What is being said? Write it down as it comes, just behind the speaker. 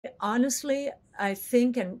Honestly, I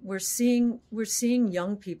think, and we're seeing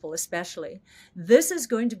young people especially, this is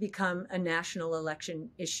going to become a national election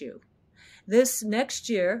issue. This next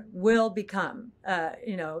year will become,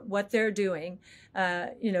 what they're doing.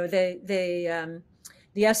 The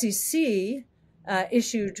SEC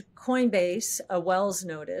issued Coinbase a Wells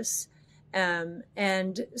notice.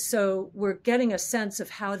 And so we're getting a sense of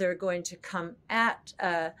how they're going to come at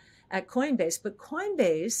Coinbase. But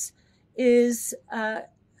Coinbase is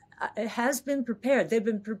has been prepared. They've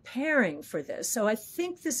been preparing for this. So I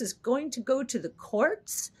think this is going to go to the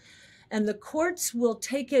courts, and the courts will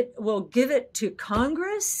give it to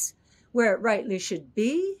Congress where it rightly should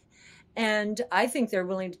be. And I think they're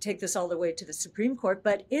willing to take this all the way to the Supreme Court.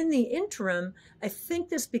 But in the interim, I think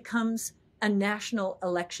this becomes a national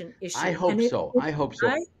election I issue. hope so. I hope so.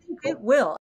 I think it will.